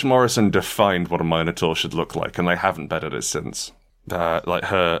 Trish Morrison defined what a Minotaur should look like, and they haven't bettered it since. Her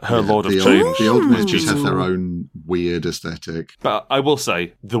Lord of Change. The old ones just have their own weird aesthetic. But I will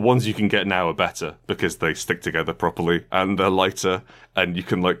say, the ones you can get now are better because they stick together properly and they're lighter. And you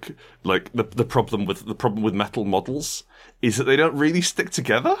can the problem with metal models is that they don't really stick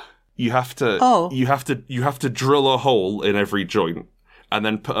together. You have to drill a hole in every joint and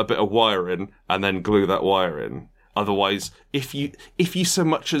then put a bit of wire in and then glue that wire in. Otherwise, if you so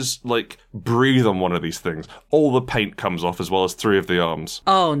much as breathe on one of these things, all the paint comes off as well as 3 of the arms.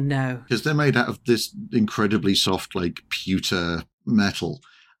 Oh no! Because they're made out of this incredibly soft, pewter metal,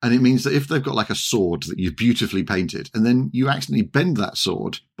 and it means that if they've got a sword that you've beautifully painted, and then you accidentally bend that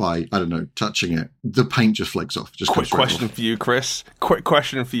sword by touching it, the paint just flakes off. Quick question for you, Chris. Quick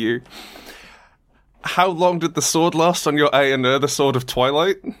question for you. How long did the sword last on your Aeoner, the Sword of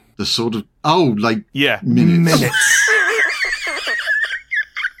Twilight? The Sword of... minutes.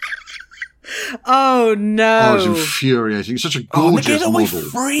 Oh, no. Oh, it was infuriating. It's such a gorgeous they gave it away model.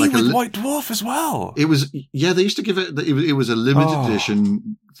 free with White Dwarf as well. It was... Yeah, they used to give it... It was a limited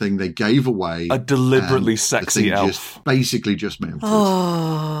edition thing they gave away. A deliberately sexy elf. Basically just melted.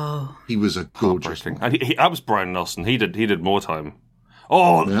 Oh. He was a gorgeous... And that was Brian Nelson. He did more time.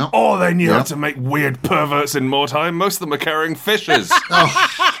 Oh, they knew how to make weird perverts in more time. Most of them are carrying fishes.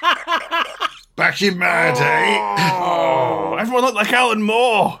 Back in my day. Oh, everyone looked like Alan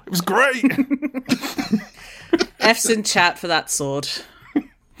Moore. It was great. F's in chat for that sword.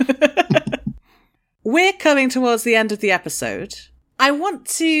 We're coming towards the end of the episode. I want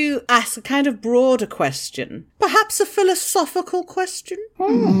to ask a kind of broader question. Perhaps a philosophical question?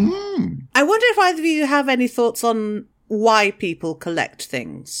 Mm-hmm. I wonder if either of you have any thoughts on why people collect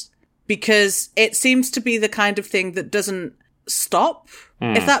things, because it seems to be the kind of thing that doesn't stop,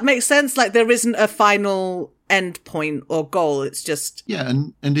 if that makes sense. There isn't a final end point or goal. It's just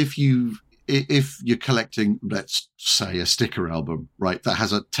and if you're collecting, let's say, a sticker album, right, that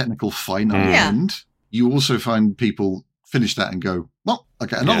has a technical finite end, you also find people finish that and go, well,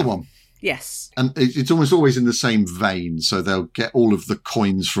 okay, another one. Yes, and it's almost always in the same vein. So they'll get all of the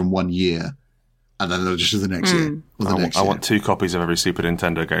coins from one year. And then they'll just do the next year. I want 2 copies of every Super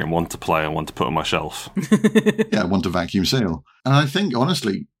Nintendo game, one to play and one to put on my shelf. One to vacuum seal. And I think,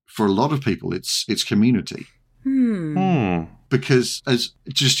 honestly, for a lot of people, it's community. Because,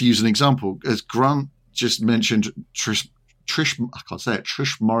 just to use an example, as Grant just mentioned, Trish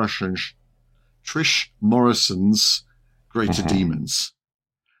Morrison's Greater Demons.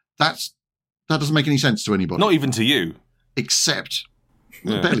 That doesn't make any sense to anybody. Not even to you. Except...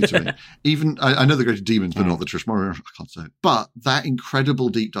 barely to me. Even I know the Greater Demons, but not the Trish Morrison. I can't say it. But that incredible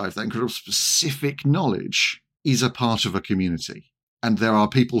deep dive, that incredible specific knowledge is a part of a community. And there are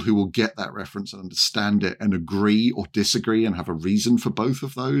people who will get that reference and understand it and agree or disagree and have a reason for both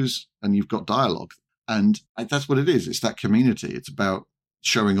of those. And you've got dialogue. And that's what it is. It's that community. It's about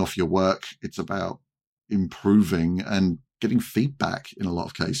showing off your work. It's about improving and getting feedback in a lot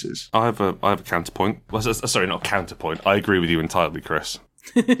of cases. I have a counterpoint. Well, sorry, not a counterpoint. I agree with you entirely, Chris.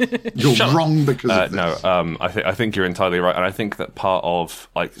 You're wrong because of this. No, I think you're entirely right. And I think that part of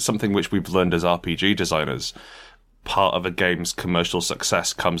like something which we've learned as RPG designers, part of a game's commercial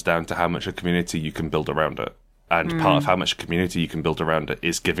success comes down to how much a community you can build around it. And part of how much community you can build around it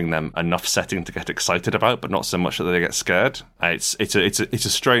is giving them enough setting to get excited about, but not so much that they get scared. It's a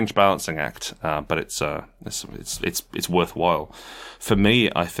strange balancing act, but it's worthwhile. For me,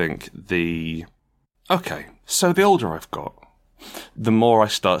 I think so the older I've got, the more I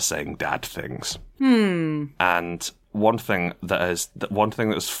start saying dad things. And one thing that has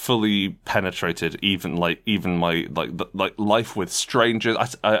fully penetrated even my life with strangers.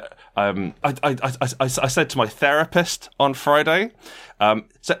 I said to my therapist on Friday,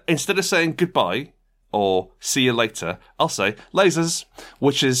 so instead of saying goodbye or see you later, I'll say lasers,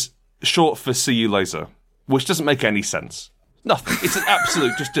 which is short for see you laser, which doesn't make any sense. Nothing. It's an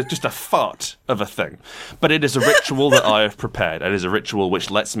absolute, just a fart of a thing. But it is a ritual that I have prepared. It is a ritual which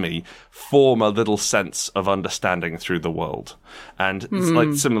lets me form a little sense of understanding through the world. And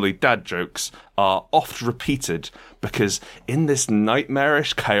like similarly, dad jokes are oft repeated because in this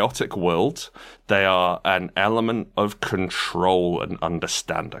nightmarish, chaotic world, they are an element of control and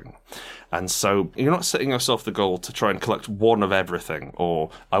understanding. And so you're not setting yourself the goal to try and collect one of everything, or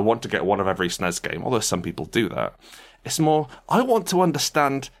I want to get one of every SNES game, although some people do that. It's more, I want to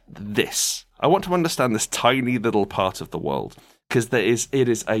understand this. I want to understand this tiny little part of the world, because it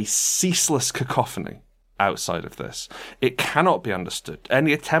is a ceaseless cacophony outside of this. It cannot be understood.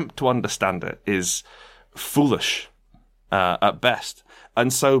 Any attempt to understand it is foolish at best.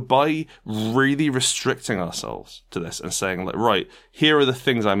 And so by really restricting ourselves to this and saying, like, right, here are the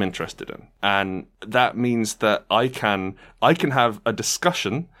things I'm interested in, and that means that I can have a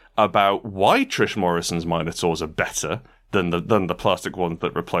discussion about why Trish Morrison's Minotaurs are better than the plastic ones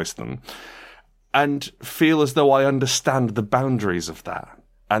that replace them, and feel as though I understand the boundaries of that.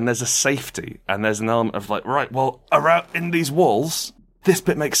 And there's a safety, and there's an element of like, right, well, around in these walls, this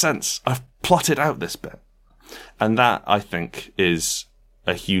bit makes sense. I've plotted out this bit. And that, I think, is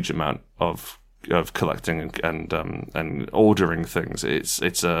a huge amount of collecting and ordering things.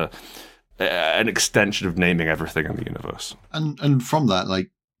 It's an extension of naming everything in the universe. And from that,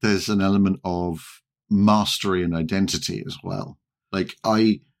 like, there's an element of mastery and identity as well. Like,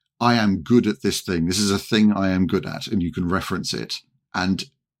 I am good at this thing. This is a thing I am good at, and you can reference it. And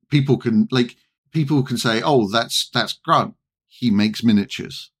people can say, oh, that's Grant. He makes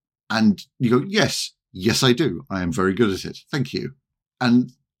miniatures. And you go, yes, I do. I am very good at it. Thank you.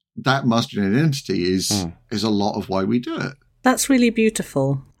 And that mastery and identity is a lot of why we do it. That's really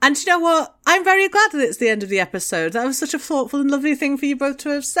beautiful. And you know what? I'm very glad that it's the end of the episode. That was such a thoughtful and lovely thing for you both to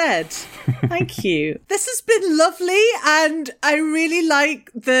have said. Thank you. This has been lovely, and I really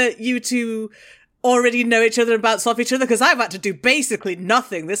like that you two already know each other and bounce off each other, because I've had to do basically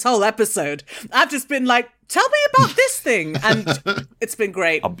nothing this whole episode. I've just been like, tell me about this thing, and it's been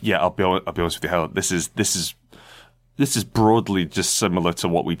great. I'll be honest with you, Helen. This is broadly just similar to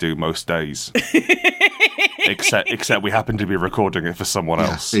what we do most days. Except we happen to be recording it for someone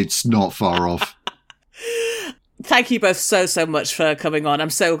else. It's not far off. Thank you both so much for coming on.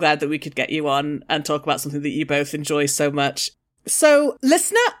 I'm so glad that we could get you on and talk about something that you both enjoy so much. So,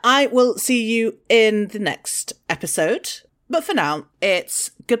 listener, I will see you in the next episode. But for now,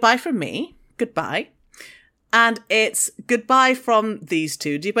 it's goodbye from me. Goodbye. And it's goodbye from these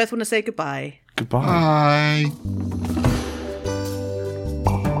two. Do you both want to say goodbye? Goodbye. Bye.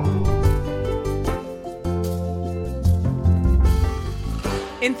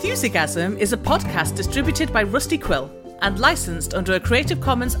 Enthusiasm is a podcast distributed by Rusty Quill and licensed under a Creative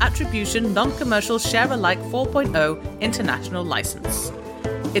Commons Attribution Non-Commercial Share-alike 4.0 International License.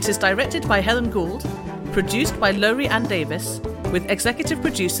 It is directed by Helen Gould, produced by Laurie Ann Davis, with executive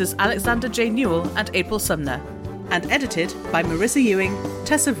producers Alexander J. Newell and April Sumner, and edited by Marissa Ewing,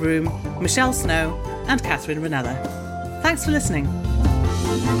 Tessa Vroom, Michelle Snow, and Catherine Ranella. Thanks for listening.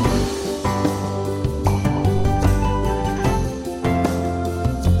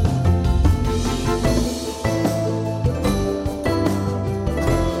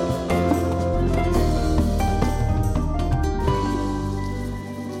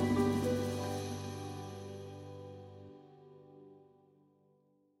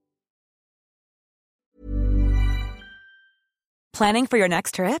 Planning for your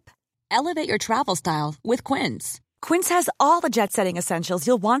next trip? Elevate your travel style with Quince. Quince has all the jet-setting essentials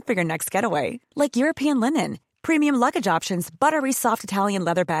you'll want for your next getaway, like European linen, premium luggage options, buttery soft Italian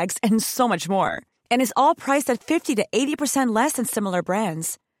leather bags, and so much more. And is all priced at 50 to 80% less than similar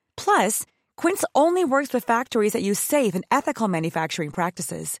brands. Plus, Quince only works with factories that use safe and ethical manufacturing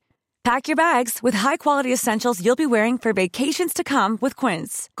practices. Pack your bags with high-quality essentials you'll be wearing for vacations to come with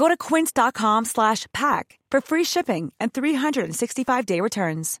Quince. Go to quince.com/pack for free shipping and 365-day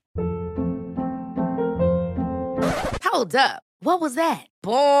returns. Hold up. What was that?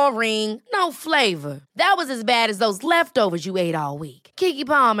 Boring. No flavor. That was as bad as those leftovers you ate all week. Keke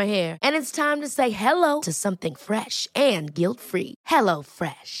Palmer here, and it's time to say hello to something fresh and guilt-free.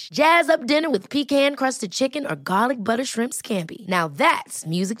 HelloFresh. Jazz up dinner with pecan-crusted chicken or garlic butter shrimp scampi. Now that's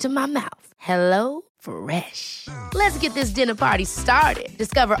music to my mouth. HelloFresh. Let's get this dinner party started.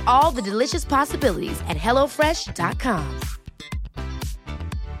 Discover all the delicious possibilities at HelloFresh.com.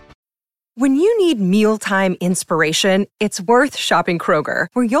 When you need mealtime inspiration, it's worth shopping Kroger,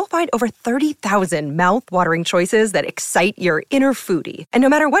 where you'll find over 30,000 mouth-watering choices that excite your inner foodie. And no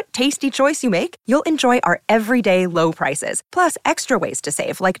matter what tasty choice you make, you'll enjoy our everyday low prices, plus extra ways to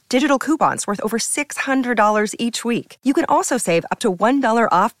save, like digital coupons worth over $600 each week. You can also save up to $1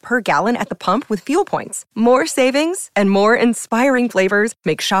 off per gallon at the pump with fuel points. More savings and more inspiring flavors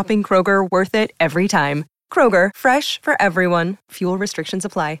make shopping Kroger worth it every time. Kroger, fresh for everyone. Fuel restrictions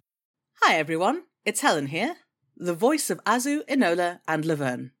apply. Hi everyone, it's Helen here, the voice of Azu, Enola and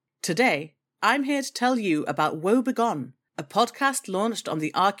Laverne. Today, I'm here to tell you about Woe Begone, a podcast launched on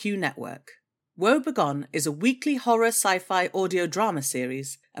the RQ network. Woe Begone is a weekly horror sci-fi audio drama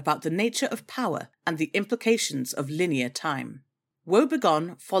series about the nature of power and the implications of linear time. Woe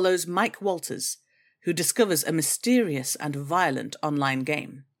Begone follows Mike Walters, who discovers a mysterious and violent online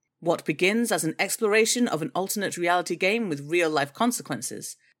game. What begins as an exploration of an alternate reality game with real-life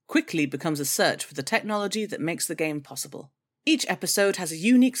consequences quickly becomes a search for the technology that makes the game possible. Each episode has a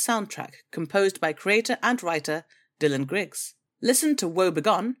unique soundtrack composed by creator and writer Dylan Griggs. Listen to Woe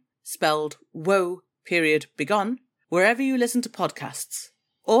Begone, spelled Woe.Begone, wherever you listen to podcasts.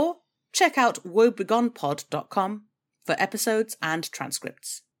 Or check out woebegonepod.com for episodes and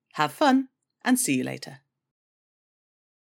transcripts. Have fun, and see you later.